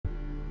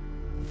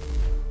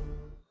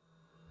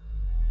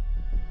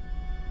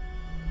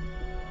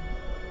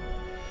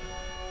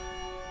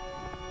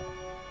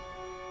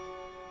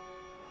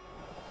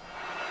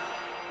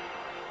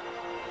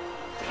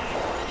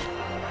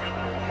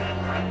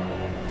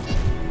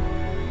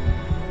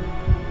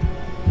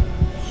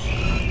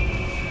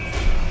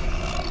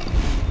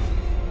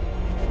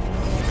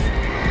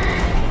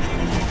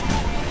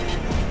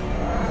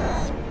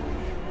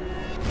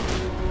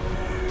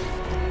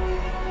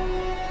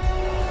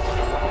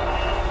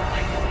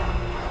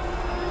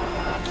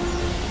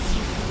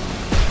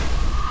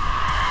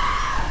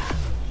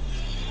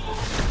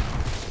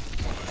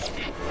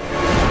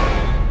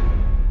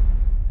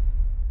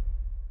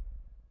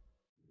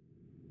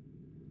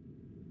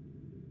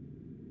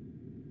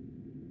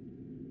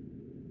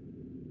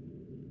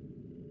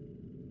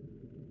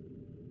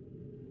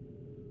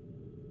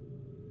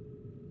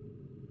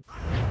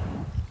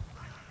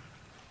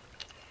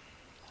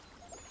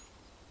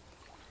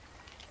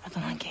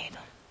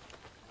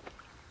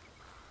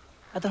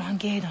Adon,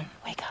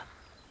 wake up.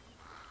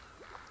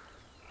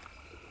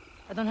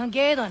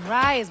 Adon,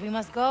 rise, we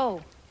must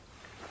go.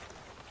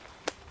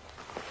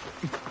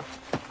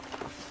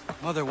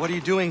 Mother, what are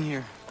you doing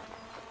here?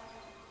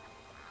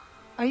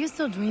 Are you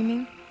still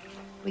dreaming?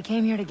 We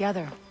came here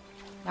together.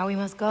 Now we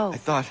must go. I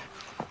thought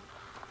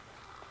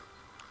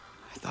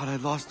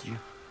I'd lost you.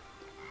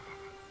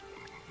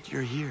 But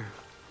you're here.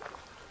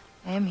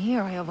 I am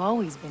here. I have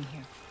always been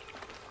here.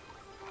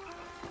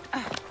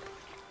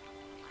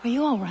 Are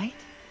you all right?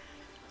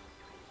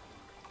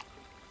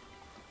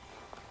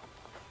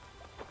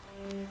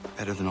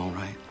 Better than all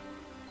right.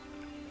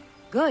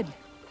 Good.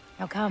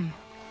 Now come.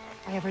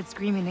 I have heard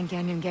screaming in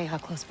Canyon Geha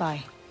close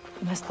by.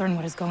 We must learn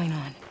what is going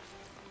on.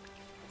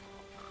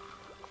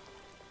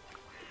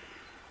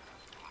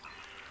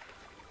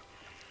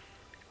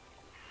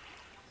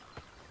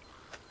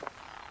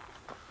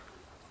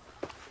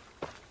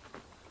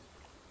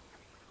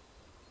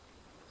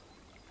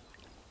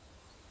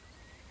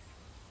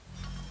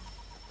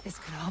 This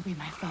could all be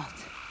my fault.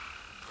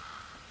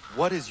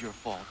 What is your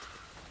fault?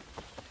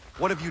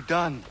 What have you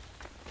done?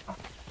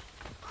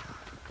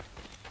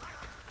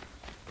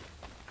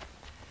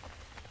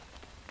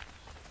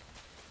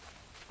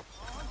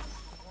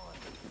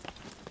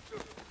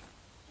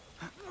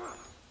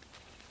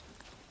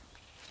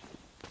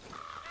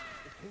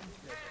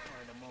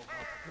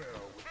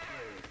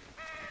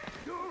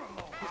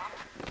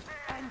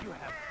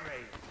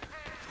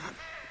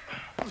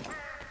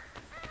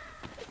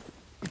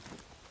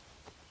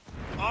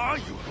 Are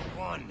you the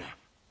one?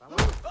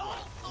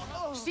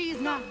 She's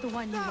not the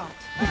one you want.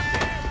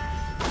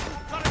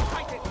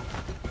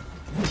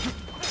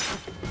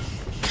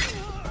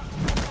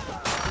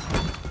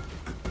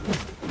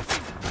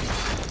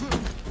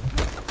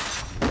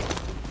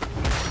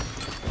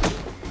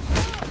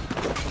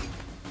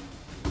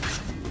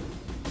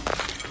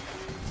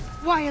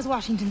 Why has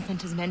Washington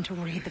sent his men to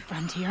raid the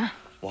frontier?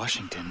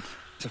 Washington?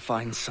 To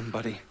find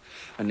somebody.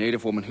 A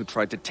native woman who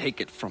tried to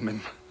take it from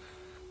him.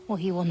 Well,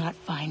 he will not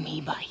find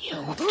me by you.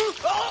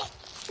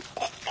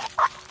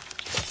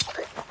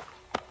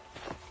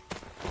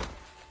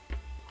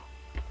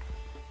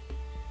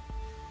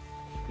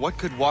 What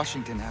could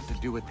Washington have to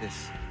do with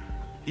this?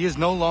 He is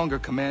no longer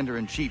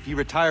commander-in-chief. He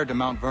retired to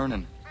Mount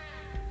Vernon.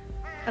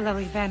 A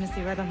lovely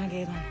fantasy, right on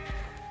Hagedon.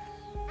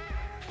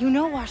 You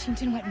know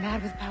Washington went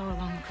mad with power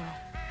long ago.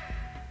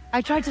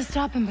 I tried to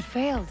stop him, but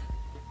failed.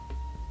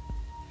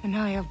 And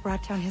now I have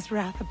brought down his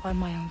wrath upon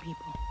my own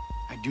people.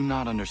 I do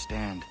not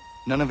understand.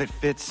 None of it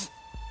fits.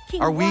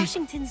 King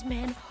Washington's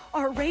men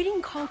are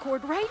raiding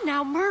Concord right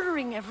now,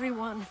 murdering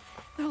everyone.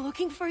 They're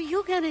looking for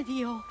you,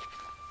 Ganadio.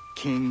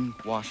 King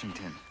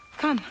Washington.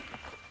 Come.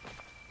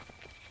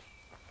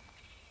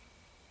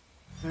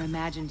 Never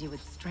imagined you would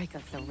strike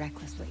us so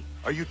recklessly.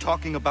 Are you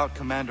talking about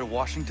Commander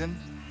Washington?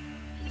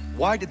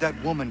 Why did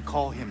that woman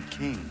call him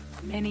king?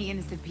 Many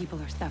innocent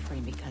people are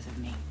suffering because of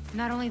me.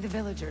 Not only the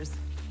villagers.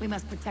 We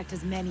must protect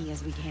as many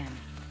as we can.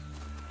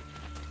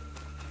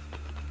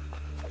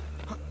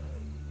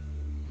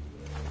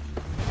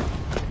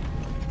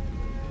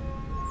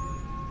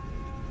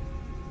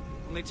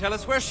 Only tell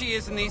us where she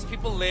is and these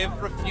people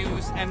live,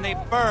 refuse, and they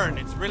burn.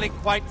 It's really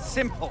quite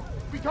simple.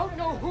 We don't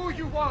know who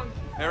you want.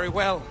 Very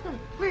well.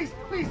 Please,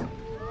 please.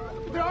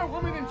 There are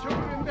women and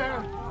children in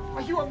there.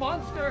 Are you a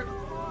monster?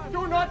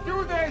 Do not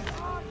do this.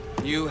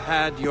 You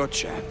had your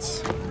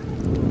chance.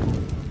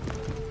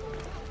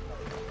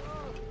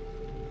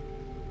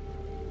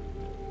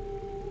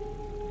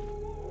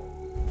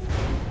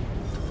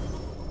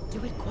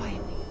 Do it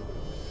quietly.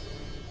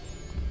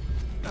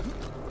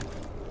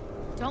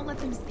 Don't let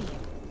them see it.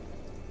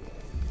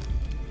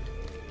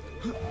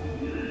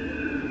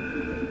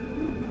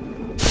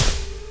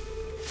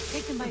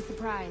 Take them by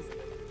surprise.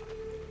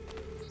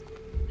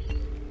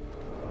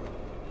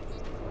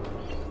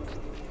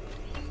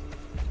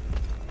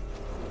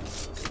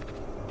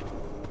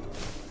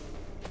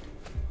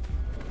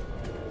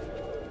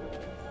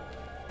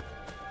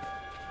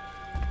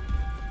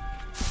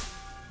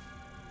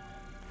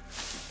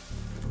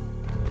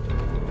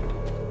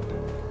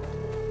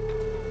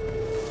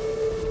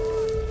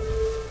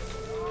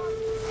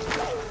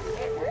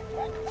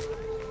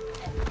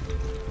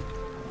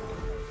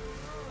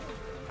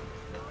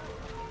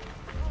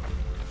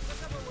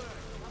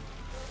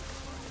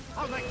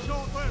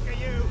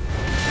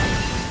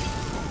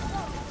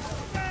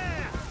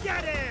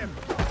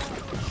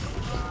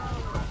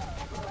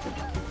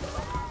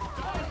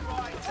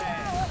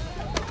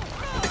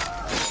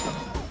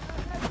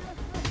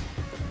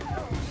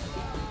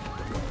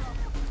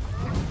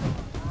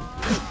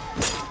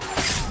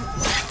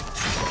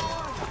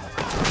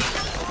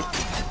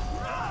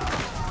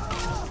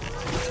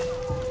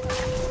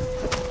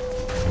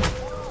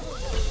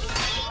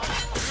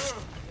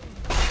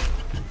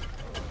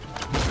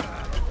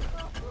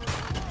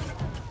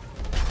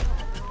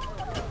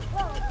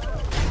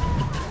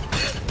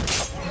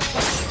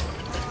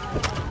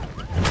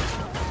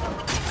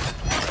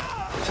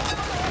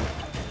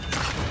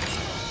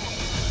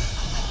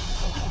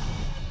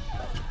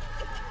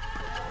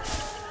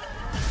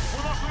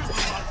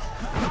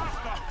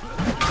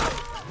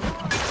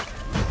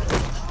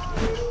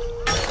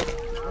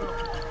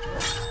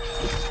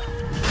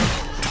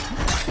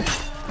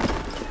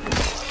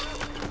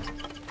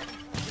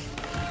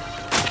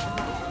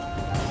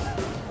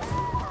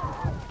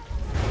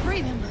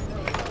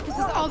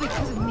 all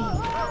because of me.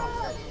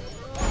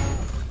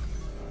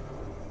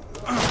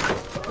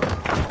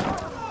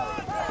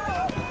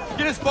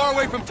 Get as far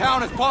away from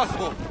town as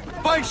possible.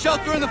 Find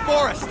shelter in the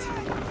forest.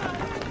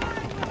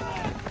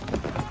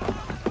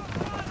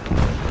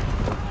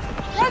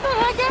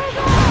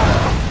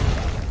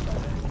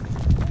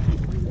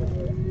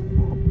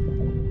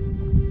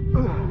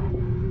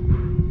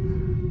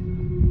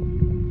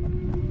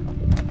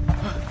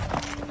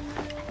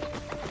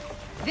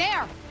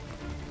 There!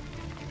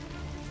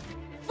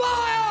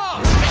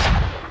 Fire!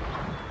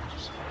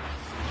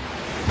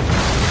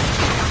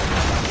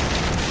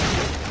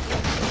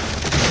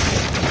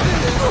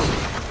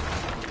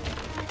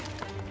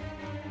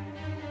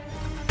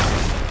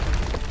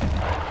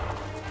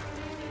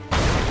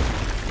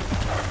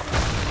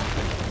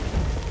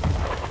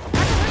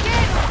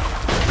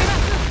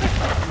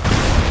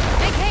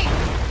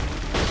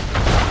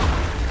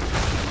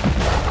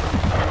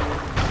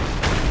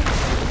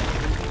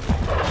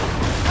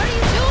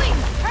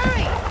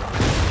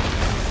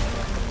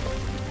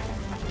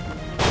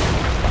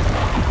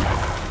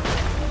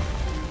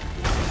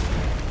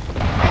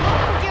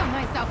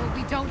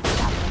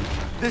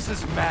 This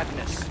is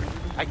madness.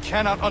 I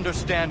cannot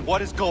understand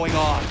what is going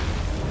on.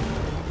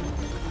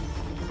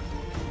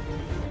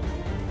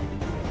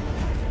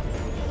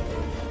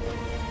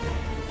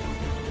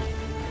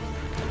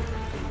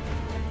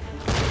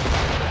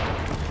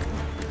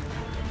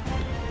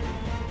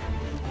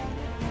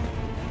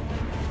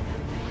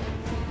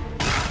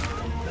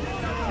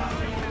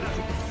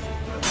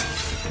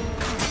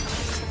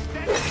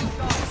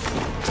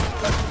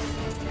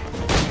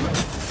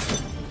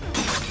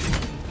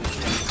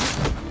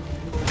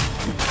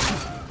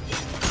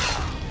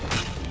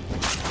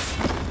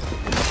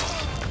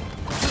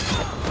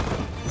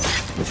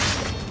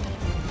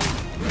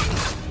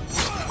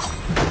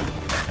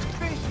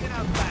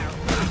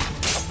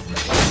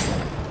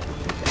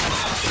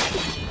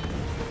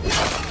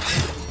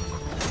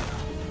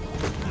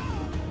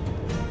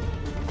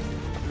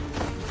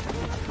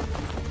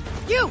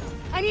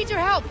 I need your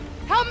help!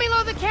 Help me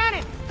load the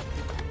cannon!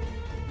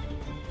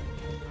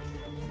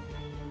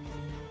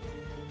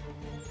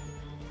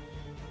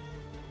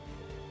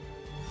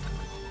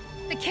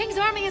 The King's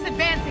army is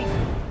advancing!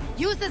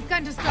 Use this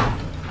gun to stop!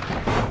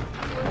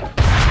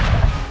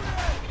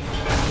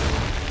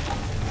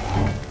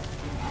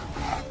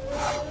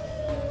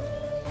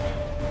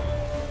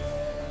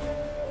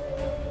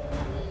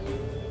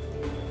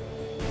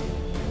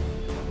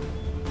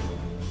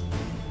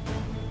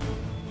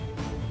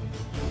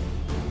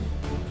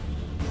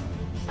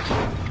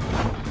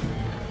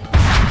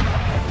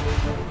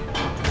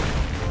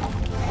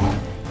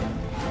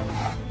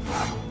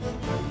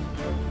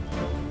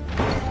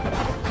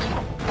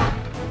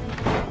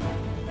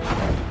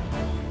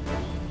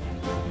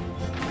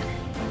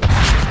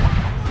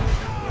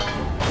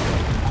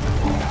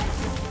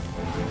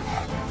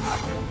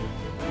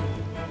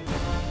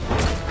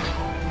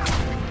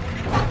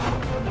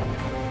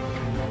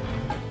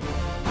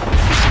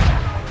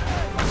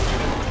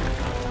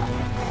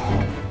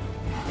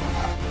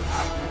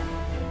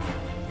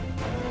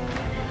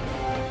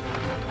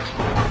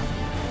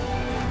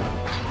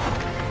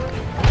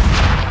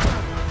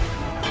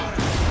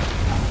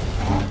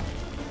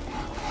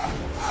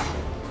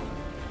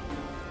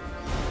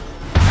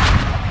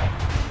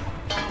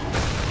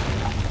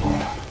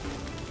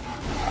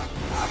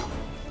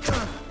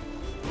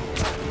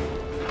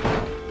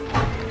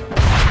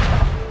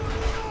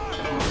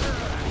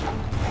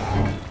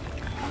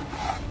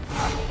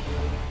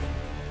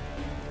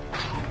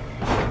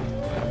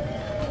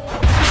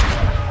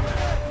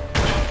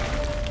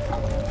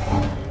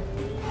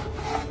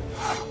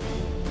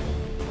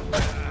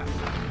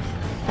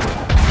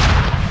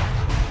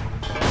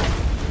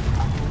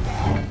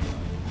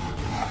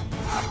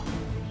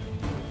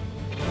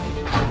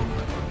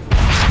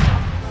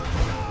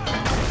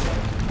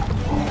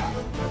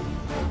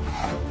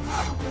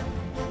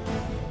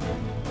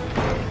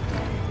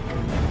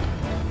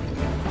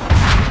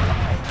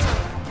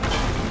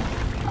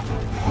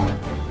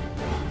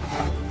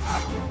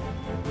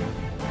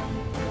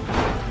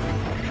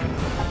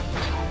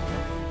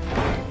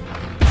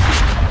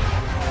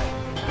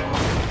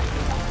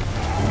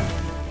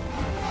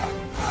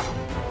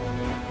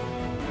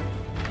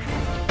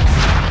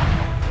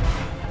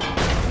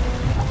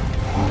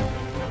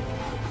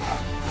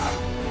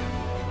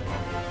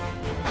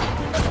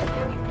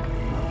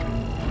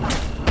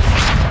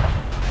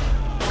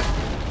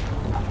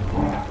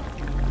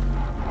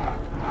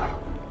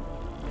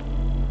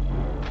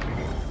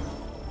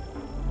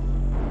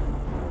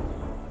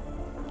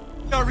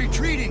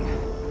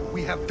 Retreating!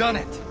 We have done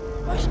it!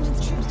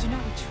 Washington's troops do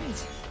not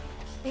retreat.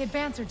 They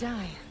advance or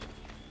die.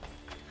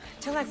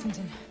 To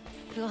Lexington.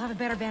 We'll have a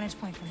better vantage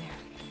point from there.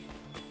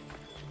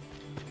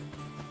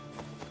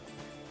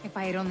 If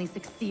I had only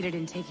succeeded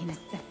in taking a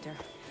scepter.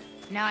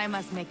 Now I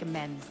must make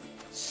amends.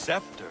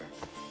 Scepter?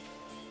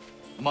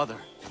 Mother,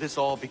 this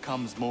all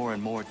becomes more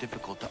and more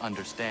difficult to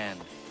understand.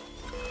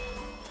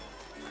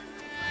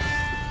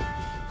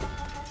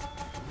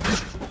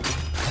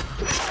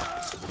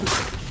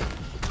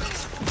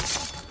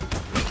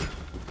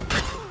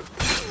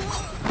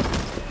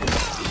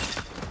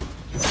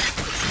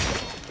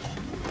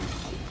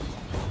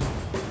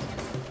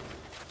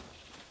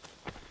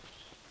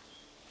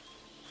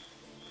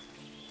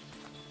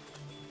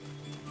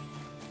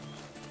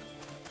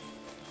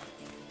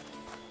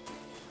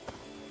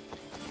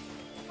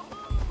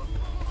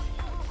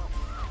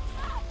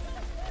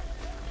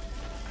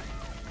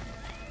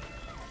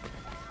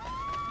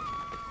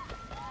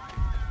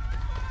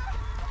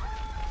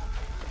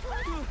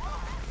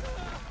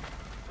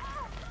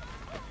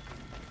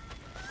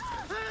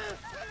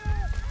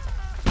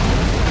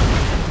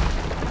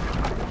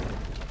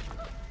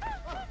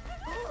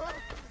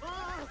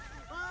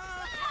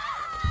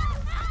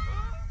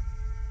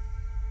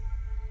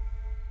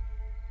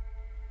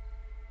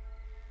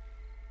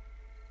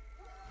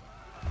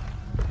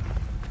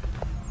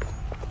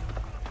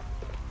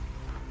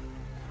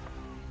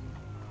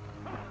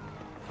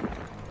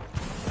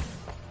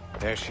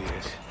 There she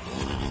is.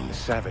 The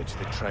savage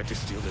that tried to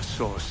steal the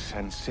source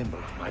and symbol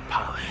of my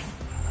power.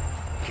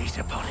 Gaze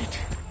upon it,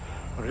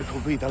 or it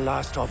will be the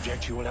last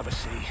object you will ever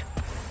see.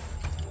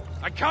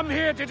 I come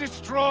here to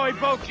destroy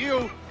both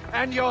you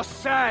and your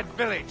sad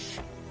village.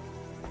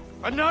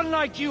 But none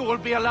like you will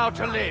be allowed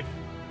to live.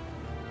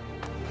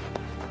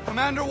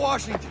 Commander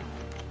Washington,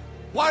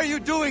 why are you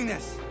doing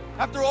this?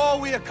 After all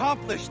we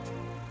accomplished,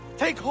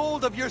 take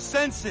hold of your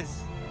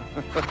senses.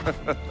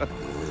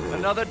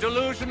 Another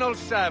delusional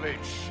savage.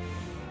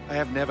 I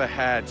have never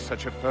had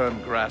such a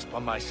firm grasp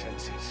on my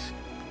senses.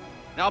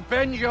 Now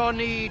bend your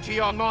knee to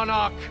your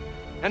monarch,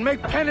 and make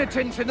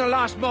penitence in the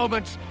last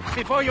moments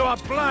before you are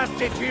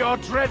blasted to your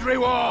dread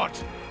reward.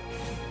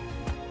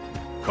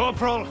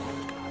 Corporal,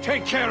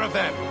 take care of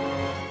them.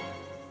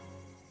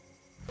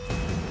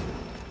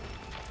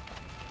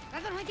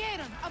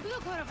 A blue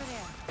coat over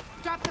there.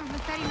 Drop them from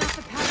setting off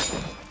the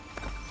power.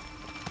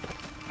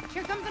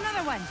 Here comes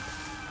another one.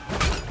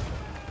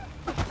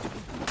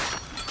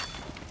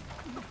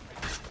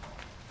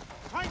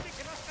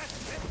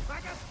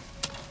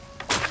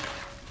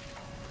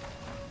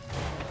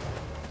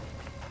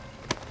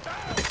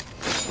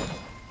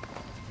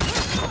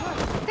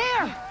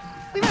 There!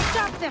 We must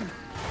stop them!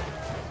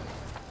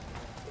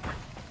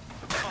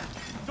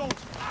 Don't!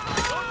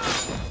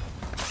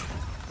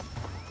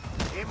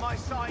 In my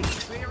sight,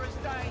 clear as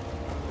day.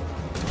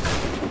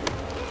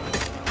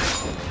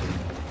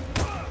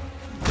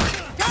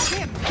 Stop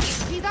him!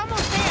 He's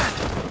almost there!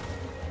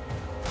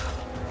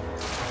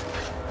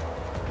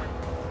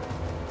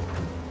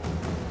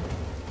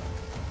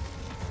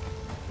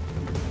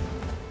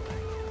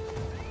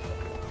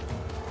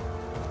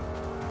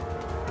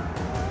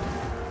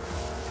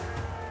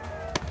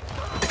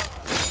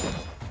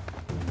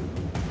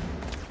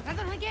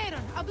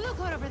 A blue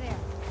coat over there.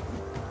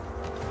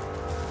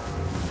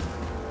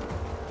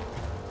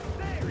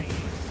 There he is.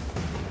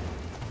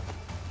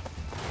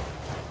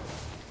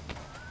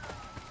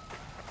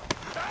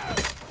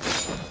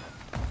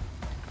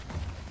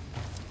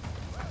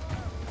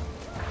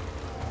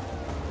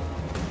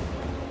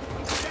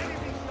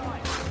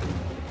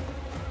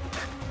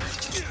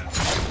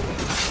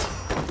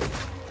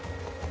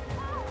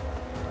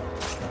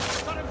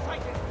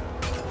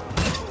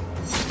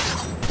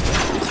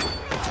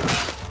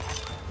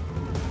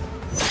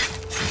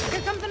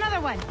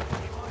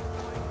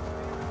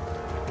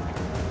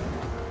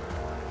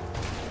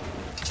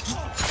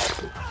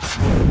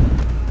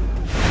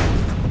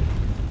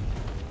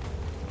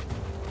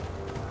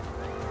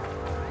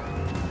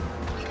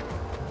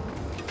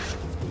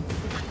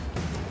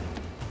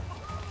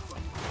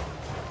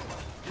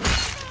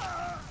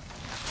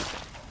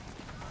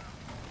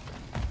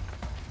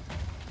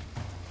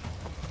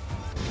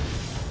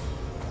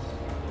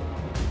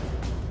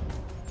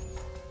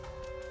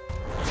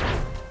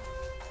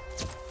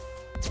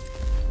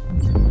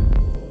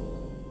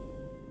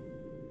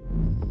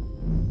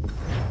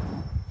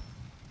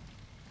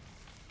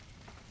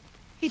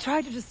 He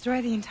tried to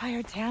destroy the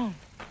entire town.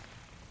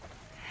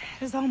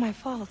 It is all my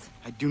fault.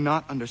 I do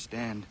not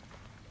understand.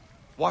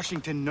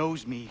 Washington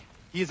knows me.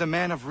 He is a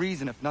man of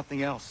reason, if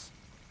nothing else.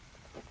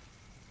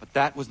 But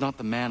that was not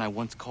the man I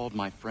once called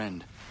my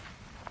friend.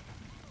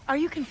 Are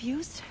you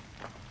confused?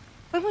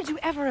 When would you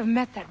ever have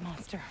met that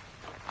monster?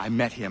 I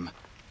met him.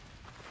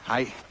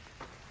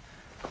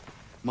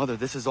 Mother,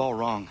 this is all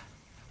wrong.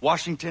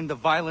 Washington, the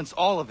violence,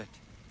 all of it.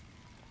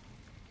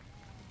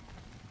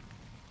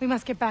 We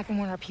must get back and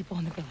warn our people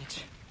in the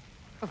village.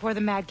 Before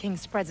the Mad King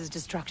spreads his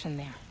destruction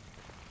there.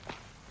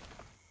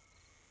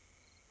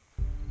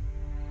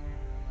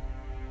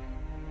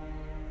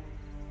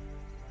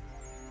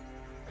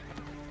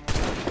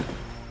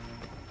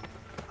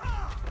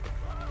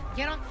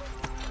 Get on.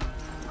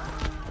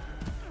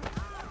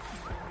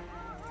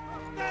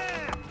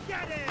 There!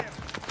 Get him!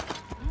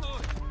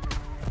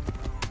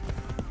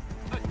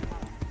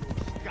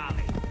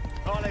 Scully.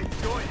 I'll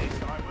enjoy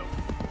this, I will.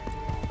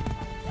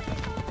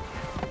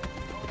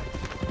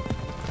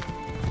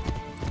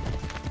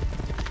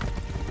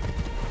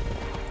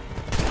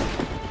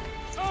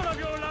 All of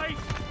your light!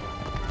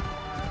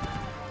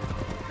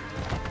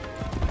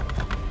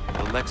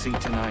 The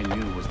Lexington I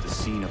knew was the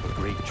scene of a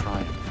great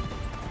triumph.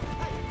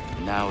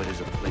 Now it is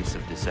a place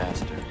of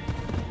disaster.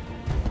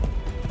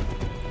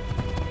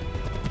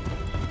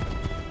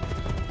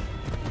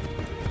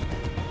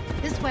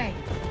 This way.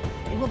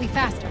 It will be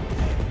faster.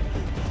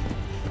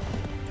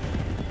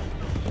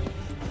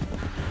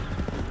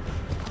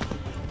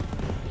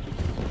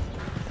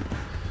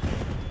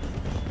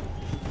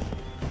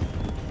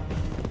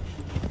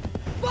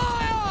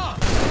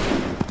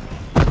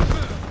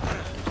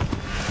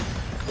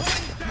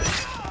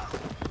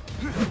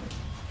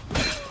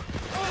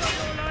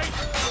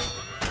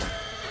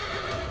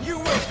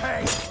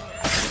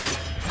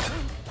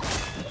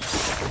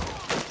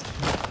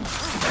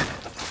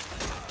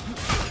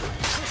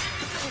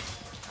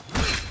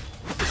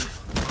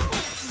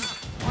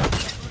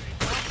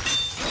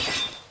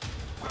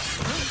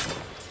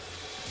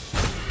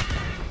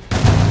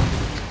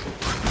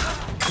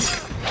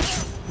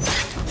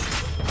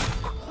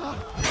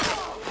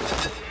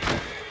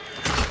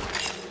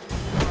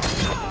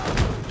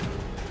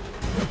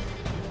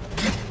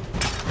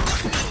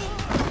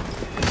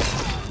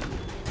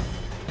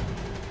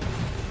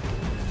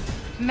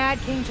 Mad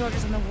King George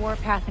on the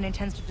warpath and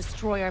intends to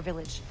destroy our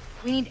village.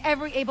 We need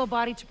every able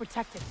body to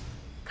protect it.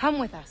 Come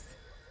with us.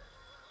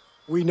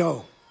 We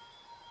know.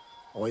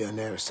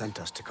 Oyonnax sent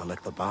us to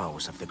collect the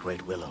boughs of the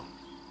Great Willow.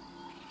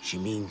 She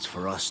means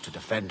for us to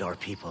defend our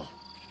people.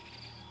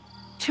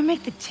 To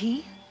make the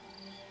tea?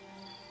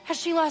 Has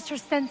she lost her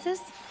senses?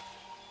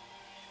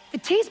 The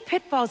tea's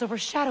pitfalls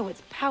overshadow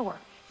its power.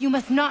 You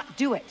must not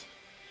do it.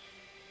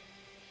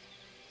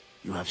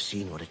 You have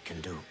seen what it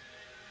can do.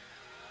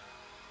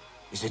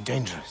 Is it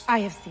dangerous? I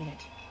have seen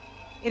it.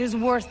 It is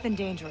worse than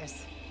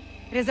dangerous.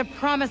 It is a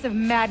promise of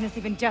madness,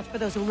 even death for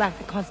those who lack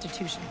the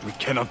Constitution. We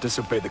cannot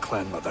disobey the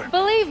clan, Mother.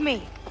 Believe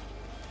me!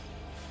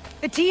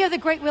 The tea of the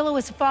Great Willow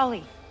is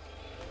folly.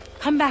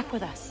 Come back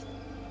with us.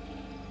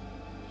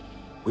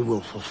 We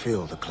will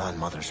fulfill the clan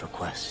mother's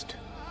request.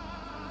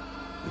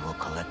 We will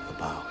collect the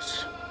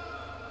boughs.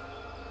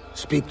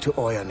 Speak to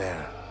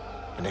Oyonnax,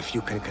 and if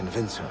you can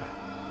convince her,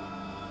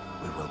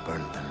 we will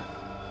burn them.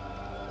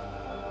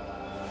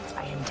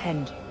 I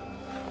intend to.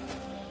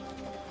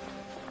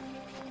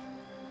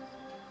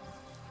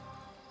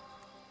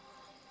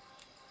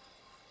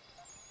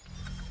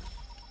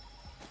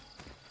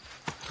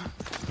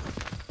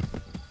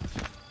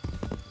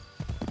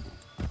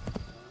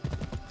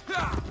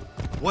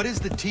 What is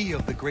the tea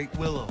of the Great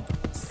Willow?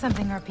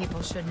 Something our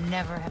people should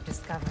never have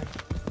discovered.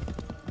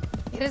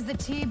 It is the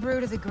tea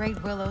brewed of the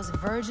Great Willow's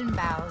virgin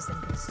boughs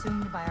and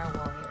consumed by our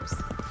warriors.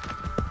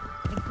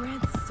 It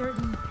grants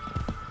certain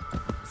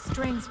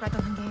strengths,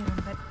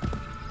 Radolhangaron, but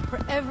for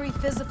every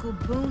physical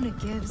boon it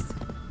gives,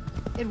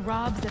 it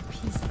robs a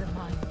piece of the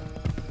mind.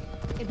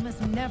 It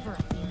must never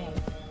be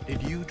made.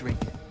 Did you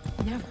drink it?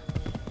 Never.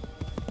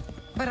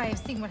 But I have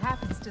seen what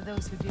happens to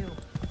those who do.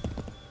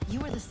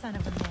 You are the son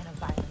of a man of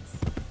violence.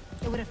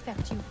 It would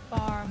affect you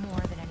far more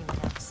than anyone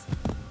else.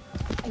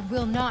 I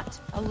will not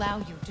allow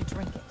you to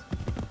drink it.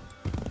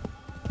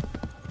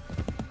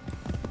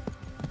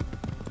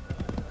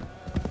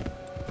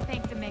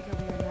 Thank the Maker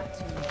we are not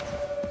too late.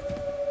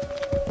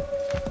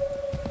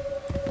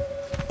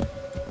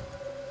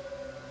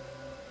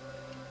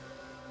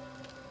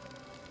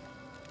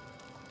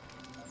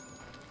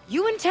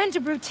 You intend to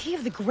brew tea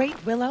of the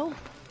Great Willow?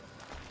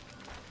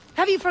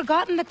 Have you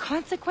forgotten the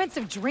consequence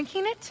of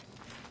drinking it?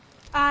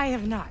 I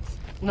have not.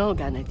 No,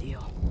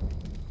 Ganadio.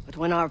 But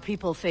when our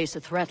people face a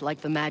threat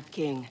like the Mad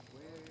King,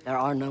 there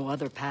are no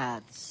other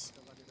paths.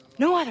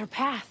 No other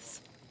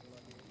paths?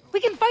 We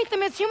can fight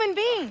them as human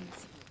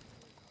beings!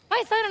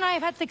 My son and I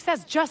have had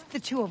success, just the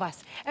two of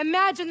us.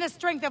 Imagine the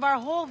strength of our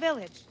whole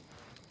village.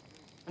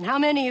 And how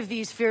many of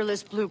these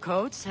fearless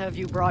bluecoats have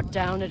you brought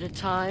down at a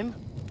time?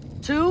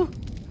 2?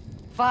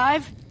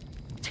 5?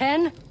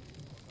 10?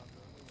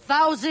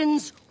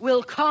 Thousands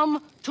will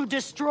come to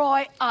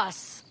destroy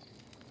us.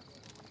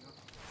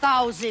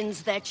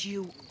 Thousands that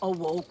you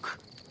awoke.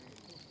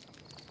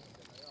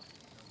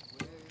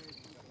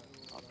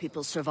 Our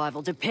people's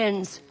survival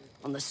depends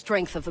on the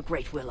strength of the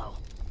Great Willow.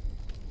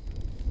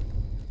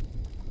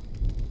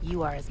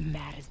 You are as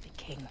mad as the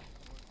king.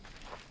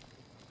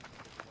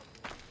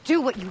 Do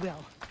what you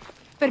will,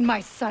 but my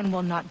son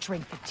will not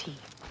drink the tea.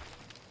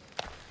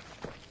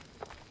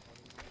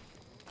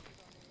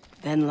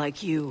 Then,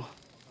 like you,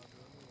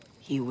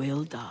 he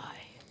will die.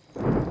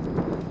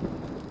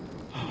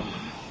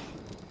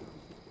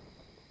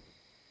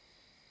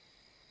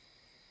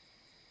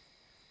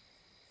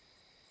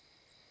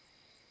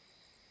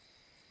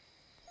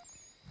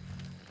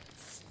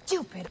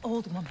 Stupid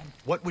old woman.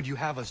 What would you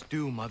have us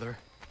do, Mother?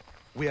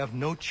 We have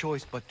no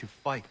choice but to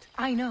fight.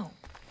 I know.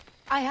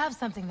 I have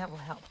something that will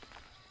help.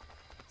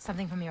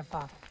 Something from your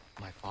father.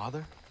 My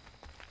father?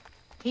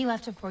 He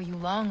left it for you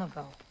long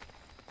ago,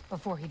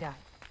 before he died.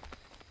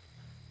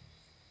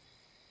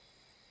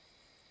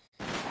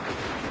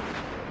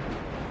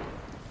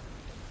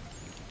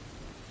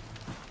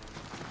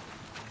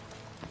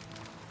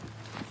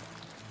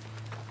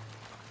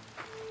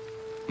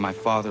 My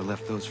father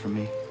left those for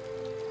me.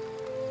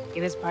 It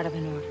was part of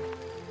an order.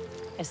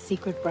 A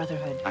secret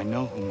brotherhood. I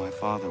know who my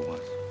father was.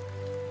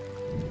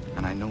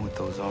 And I know what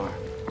those are.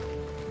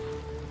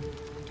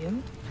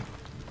 Doomed?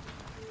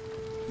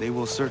 They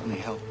will certainly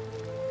help.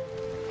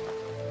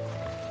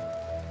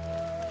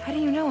 How do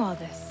you know all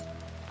this?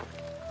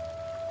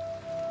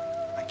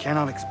 I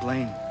cannot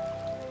explain.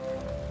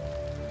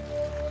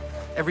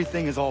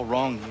 Everything is all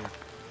wrong here.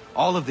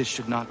 All of this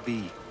should not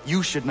be.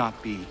 You should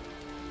not be.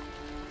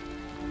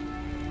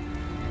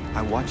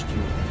 I watched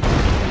you.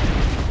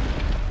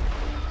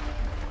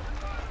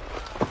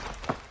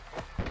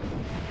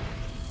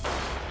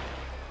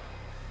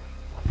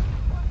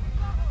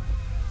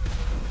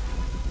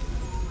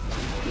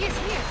 He is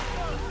here.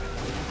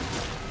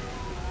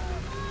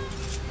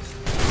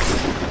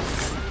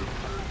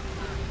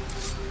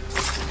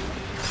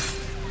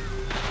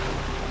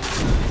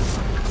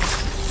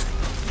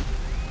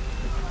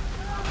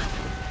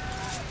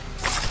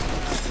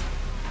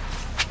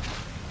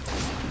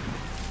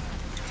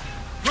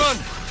 Run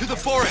to the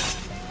forest!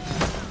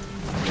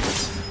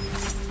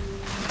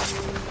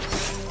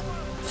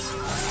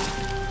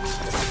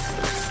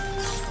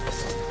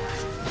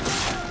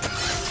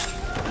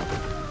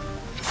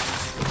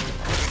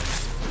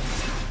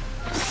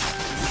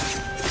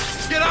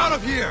 out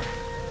of here!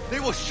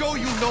 They will show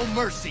you no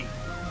mercy!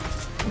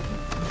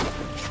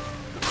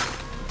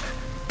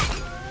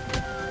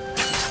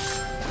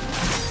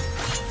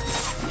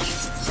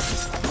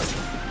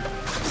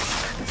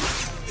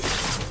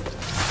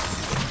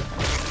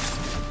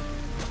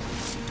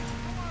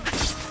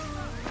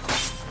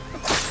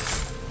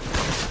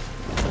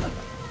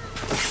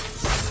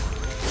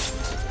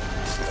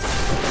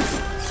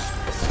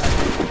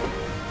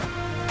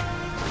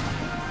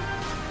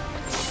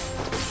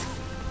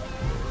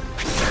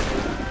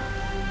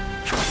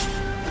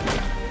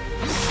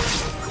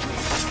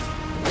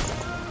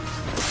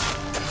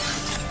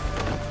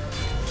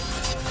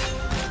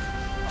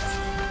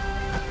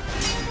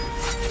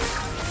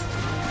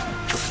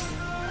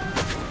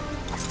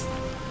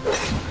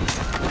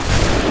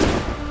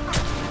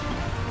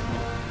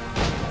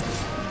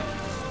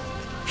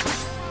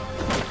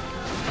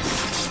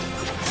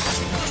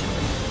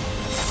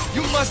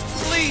 You must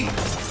flee!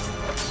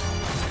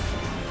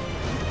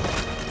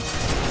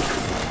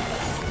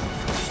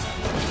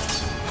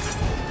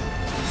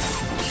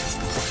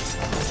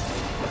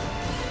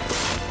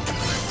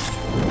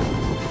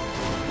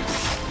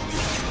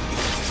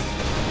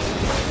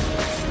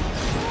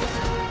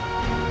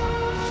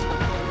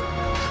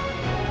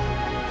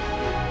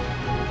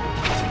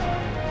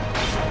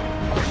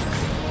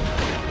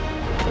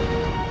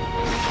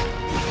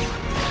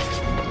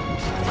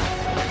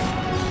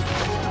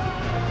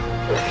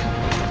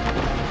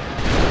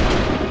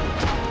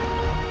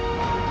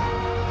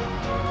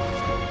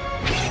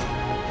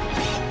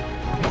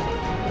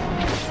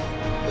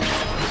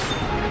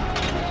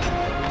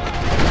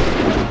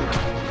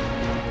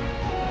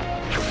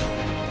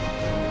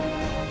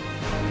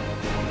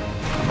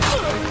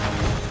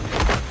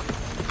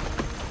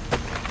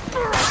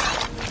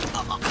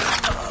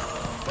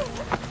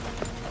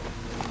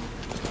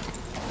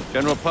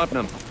 General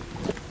Putnam,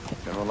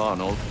 General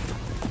Arnold.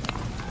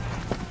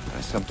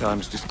 I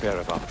sometimes despair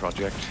of our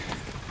project.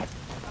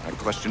 I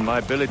question my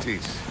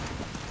abilities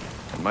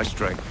and my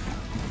strength.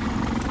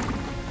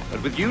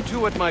 But with you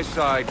two at my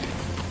side,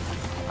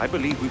 I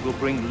believe we will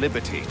bring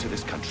liberty to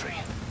this country.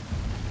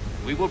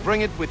 We will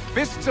bring it with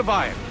fists of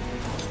iron.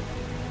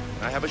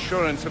 I have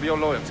assurance of your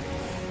loyalty.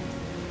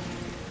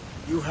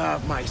 You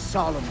have my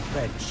solemn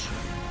pledge.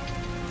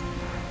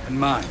 And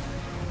mine.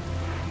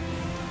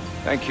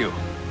 Thank you,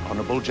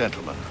 honorable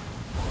gentlemen.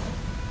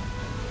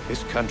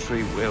 This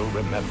country will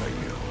remember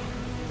you.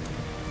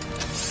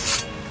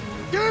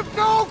 Give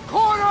no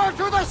quarter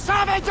to the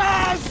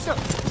savages!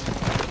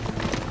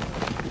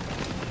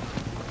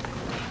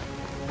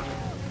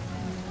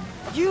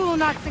 You will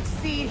not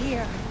succeed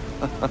here.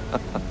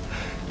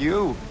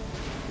 You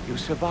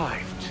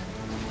survived.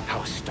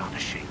 How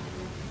astonishing.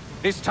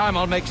 This time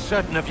I'll make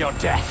certain of your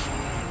death.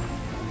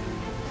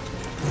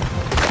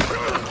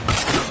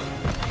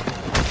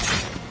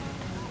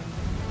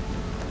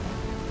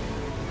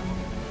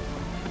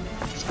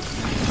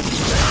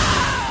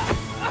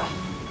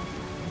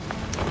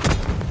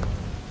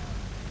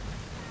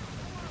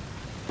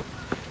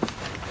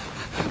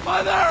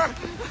 Mother!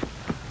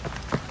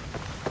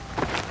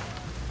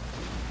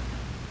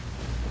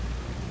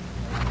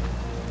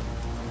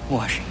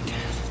 Washington.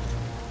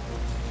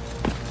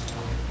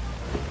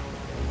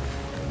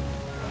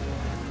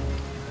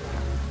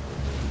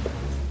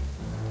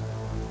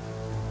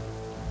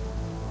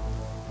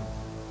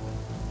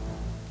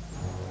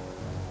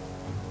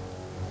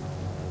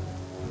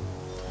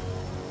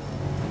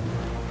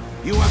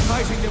 You are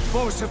fighting the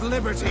force of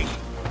liberty.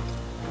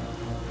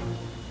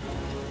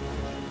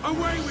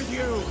 Away with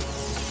you!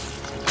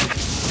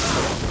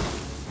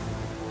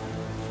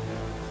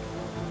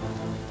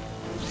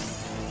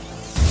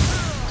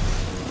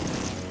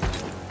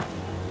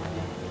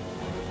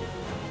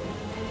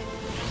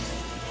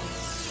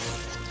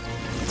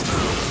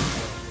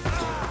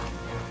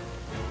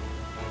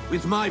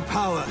 With my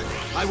power,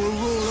 I will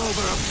rule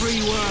over a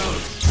free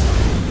world.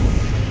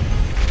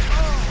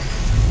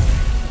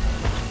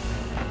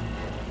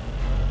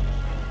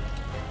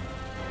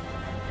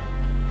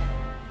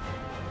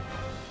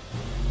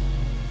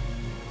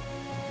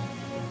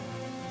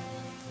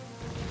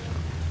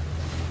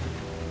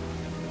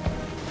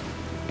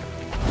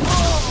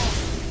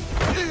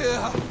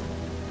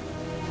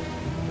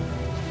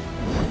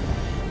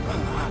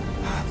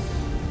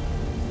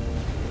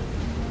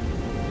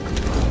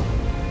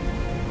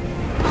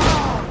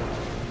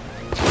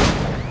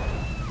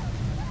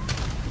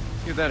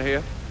 Get that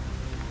here.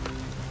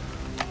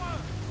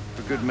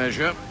 For good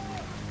measure.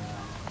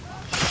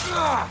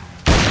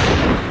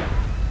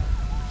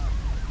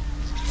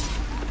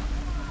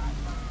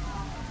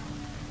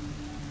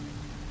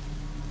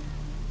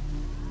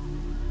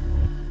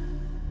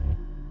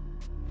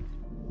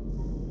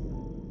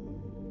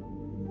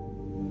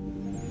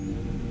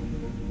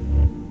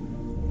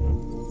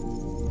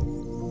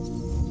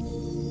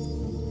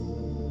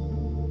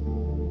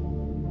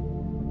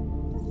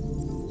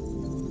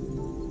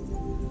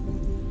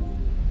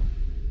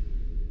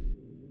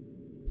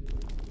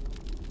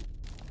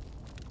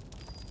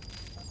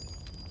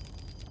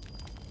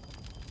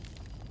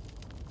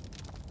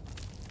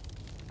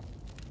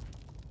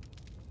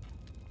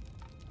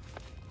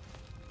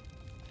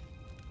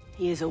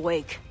 He is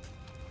awake.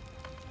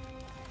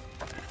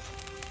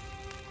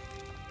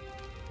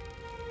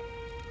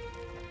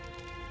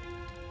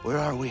 Where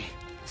are we?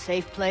 A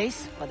safe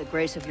place, by the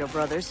grace of your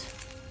brothers.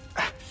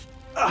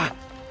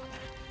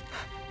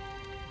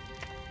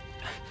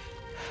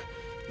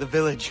 The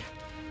village.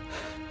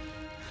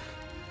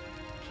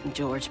 King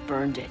George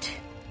burned it.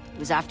 It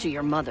was after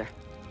your mother.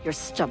 Your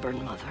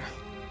stubborn mother.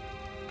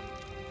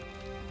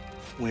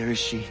 Where is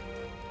she?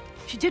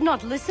 She did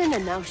not listen,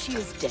 and now she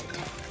is dead.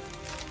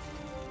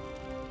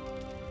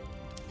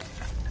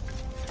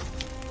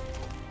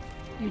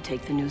 You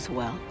take the news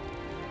well.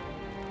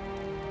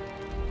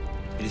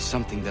 It is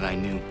something that I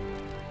knew.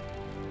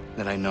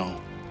 That I know.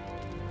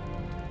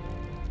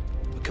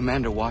 But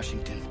Commander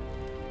Washington,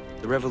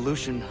 the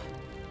revolution...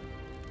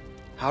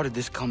 How did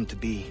this come to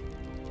be?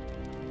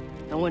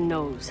 No one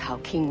knows how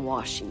King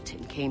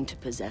Washington came to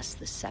possess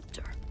the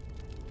scepter.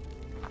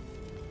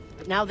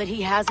 But now that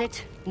he has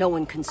it, no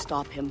one can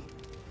stop him.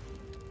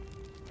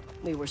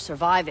 We were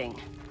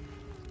surviving,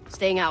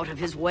 staying out of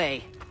his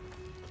way.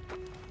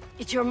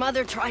 Yet your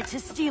mother tried to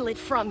steal it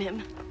from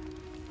him.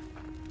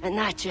 And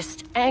that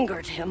just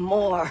angered him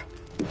more.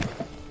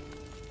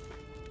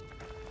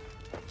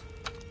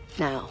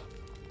 Now,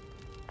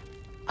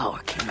 our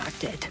king are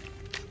dead.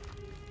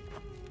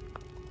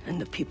 And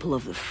the people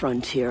of the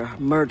frontier are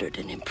murdered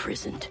and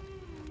imprisoned.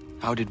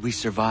 How did we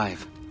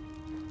survive?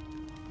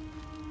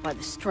 By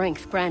the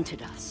strength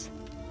granted us.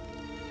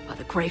 By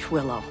the Great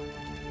Willow.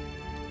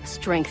 A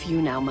strength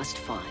you now must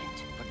find.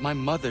 But my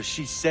mother,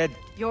 she said...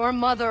 Your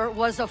mother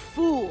was a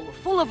fool,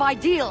 full of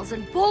ideals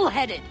and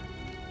bullheaded.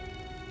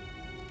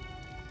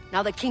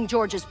 Now that King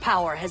George's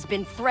power has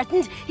been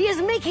threatened, he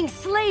is making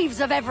slaves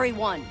of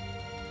everyone.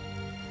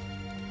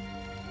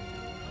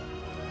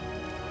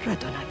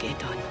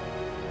 Radonagedon.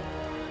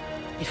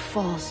 It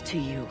falls to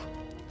you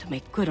to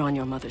make good on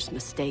your mother's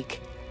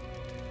mistake.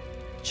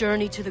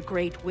 Journey to the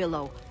Great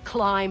Willow,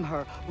 climb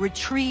her,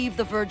 retrieve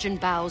the virgin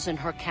boughs in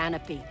her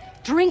canopy,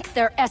 drink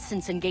their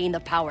essence and gain the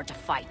power to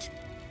fight.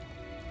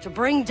 To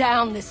bring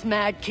down this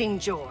mad King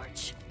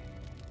George.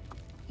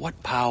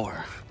 What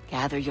power?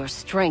 Gather your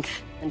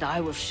strength, and I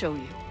will show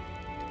you.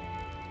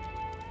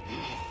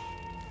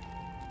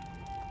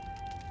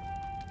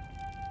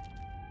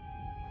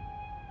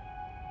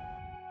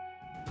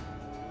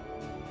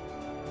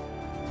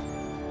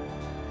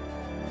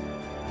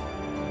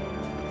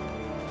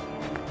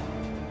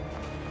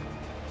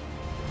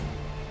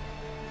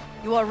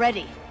 You are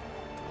ready.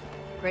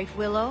 Great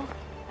Willow,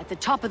 at the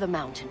top of the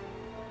mountain.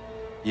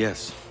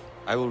 Yes.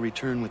 I will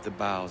return with the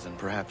boughs and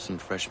perhaps some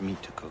fresh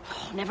meat to cook.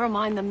 Oh, never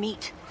mind the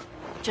meat.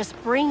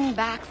 Just bring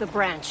back the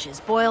branches,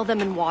 boil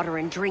them in water,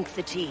 and drink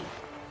the tea.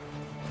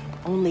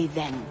 Only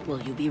then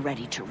will you be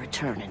ready to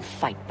return and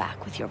fight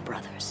back with your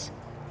brothers.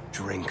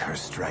 Drink her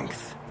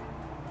strength.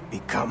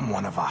 Become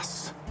one of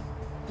us.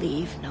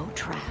 Leave no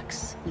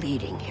tracks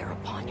leading here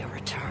upon your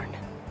return.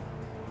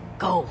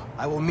 Go.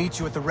 I will meet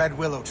you at the Red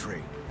Willow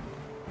Tree.